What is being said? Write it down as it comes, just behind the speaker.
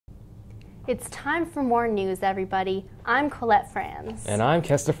It's time for more news, everybody. I'm Colette Franze. And I'm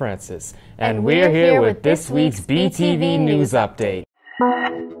Kester Francis. And we're here with this week's BTV News Update.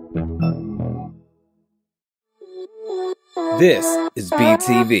 This is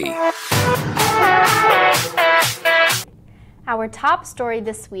BTV. Our top story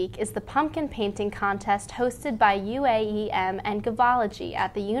this week is the pumpkin painting contest hosted by UAEM and Gavology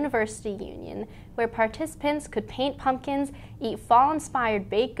at the University Union, where participants could paint pumpkins, eat fall-inspired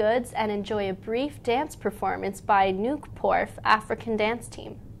baked goods, and enjoy a brief dance performance by Newporf African dance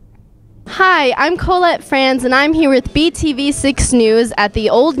team. Hi, I'm Colette Franze, and I'm here with BTV 6 News at the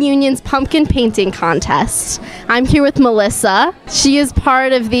Old Union's Pumpkin Painting Contest. I'm here with Alyssa. She is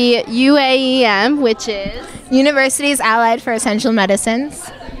part of the UAEM, which is Universities Allied for Essential Medicines.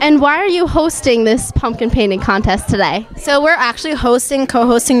 And why are you hosting this pumpkin painting contest today? So we're actually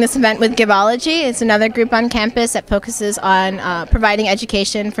co-hosting this event with Gavology. It's another group on campus that focuses on providing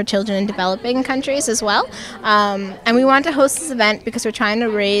education for children in developing countries as well. And we want to host this event because we're trying to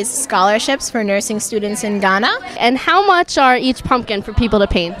raise scholarships for nursing students in Ghana. And how much are each pumpkin for people to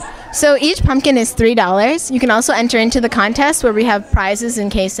paint? So each pumpkin is $3. You can also enter into the contest where we have prizes in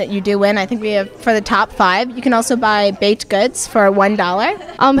case that you do win. I think we have for the top 5. You can also buy baked goods for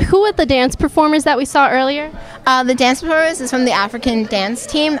 $1. Who were the dance performers that we saw earlier? The dance performers is from the African dance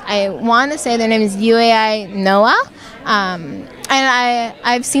team. I want to say their name is UAI Noah. And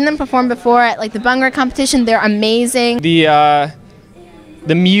I've seen them perform before at like the Bhangra competition. They're amazing. The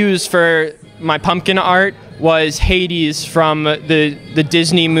muse for my pumpkin art was Hades from the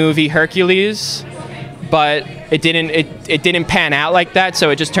Disney movie Hercules, but it didn't pan out like that,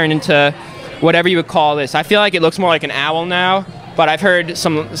 so it just turned into whatever you would call this. I feel like it looks more like an owl now, but I've heard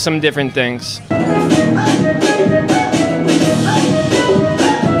some different things.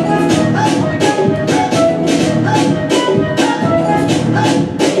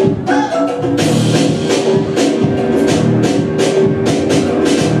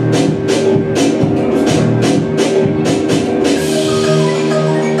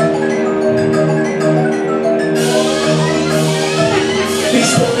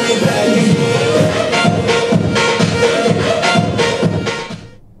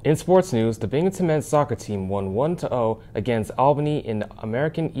 In sports news, the Binghamton men's soccer team won 1-0 against Albany in the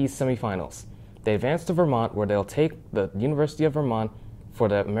American East semifinals. They advanced to Vermont, where they'll take the University of Vermont for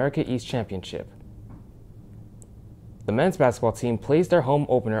the America East Championship. The men's basketball team plays their home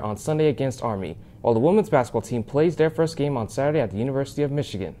opener on Sunday against Army, while the women's basketball team plays their first game on Saturday at the University of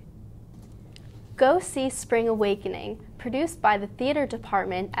Michigan. Go see Spring Awakening, produced by the Theater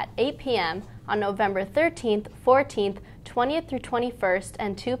Department at 8 p.m. on November 13th, 14th, 20th through 21st,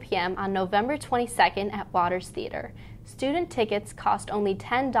 and 2 p.m. on November 22nd at Waters Theater. Student tickets cost only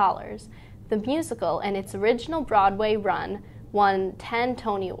 $10. The musical and its original Broadway run won 10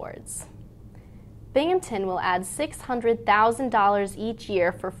 Tony Awards. Binghamton will add $600,000 each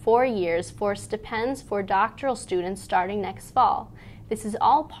year for 4 years for stipends for doctoral students starting next fall. This is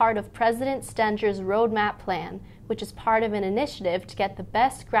all part of President Stenger's roadmap plan, which is part of an initiative to get the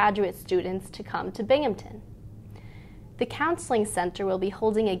best graduate students to come to Binghamton. The Counseling Center will be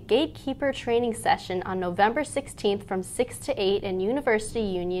holding a gatekeeper training session on November 16th from 6 to 8 in University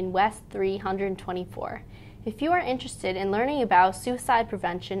Union West 324. If you are interested in learning about suicide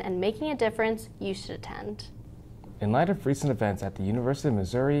prevention and making a difference, you should attend. In light of recent events at the University of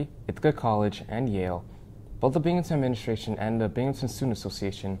Missouri, Ithaca College, and Yale, both the Binghamton Administration and the Binghamton Student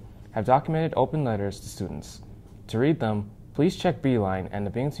Association have documented open letters to students. To read them, please check Beeline and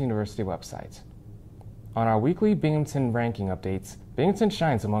the Binghamton University website. On our weekly Binghamton ranking updates, Binghamton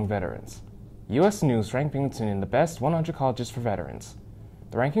shines among veterans. U.S. News ranked Binghamton in the best 100 colleges for veterans.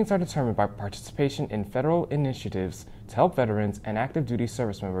 The rankings are determined by participation in federal initiatives to help veterans and active duty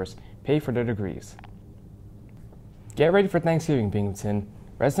service members pay for their degrees. Get ready for Thanksgiving, Binghamton.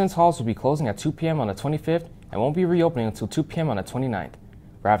 Residence halls will be closing at 2 p.m. on the 25th and won't be reopening until 2 p.m. on the 29th.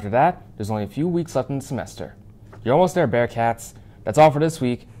 But after that, there's only a few weeks left in the semester. You're almost there, Bearcats. That's all for this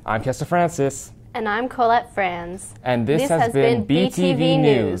week. I'm Kester Francis. And I'm Colette Franze. And this has been BTV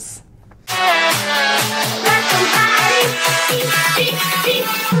News.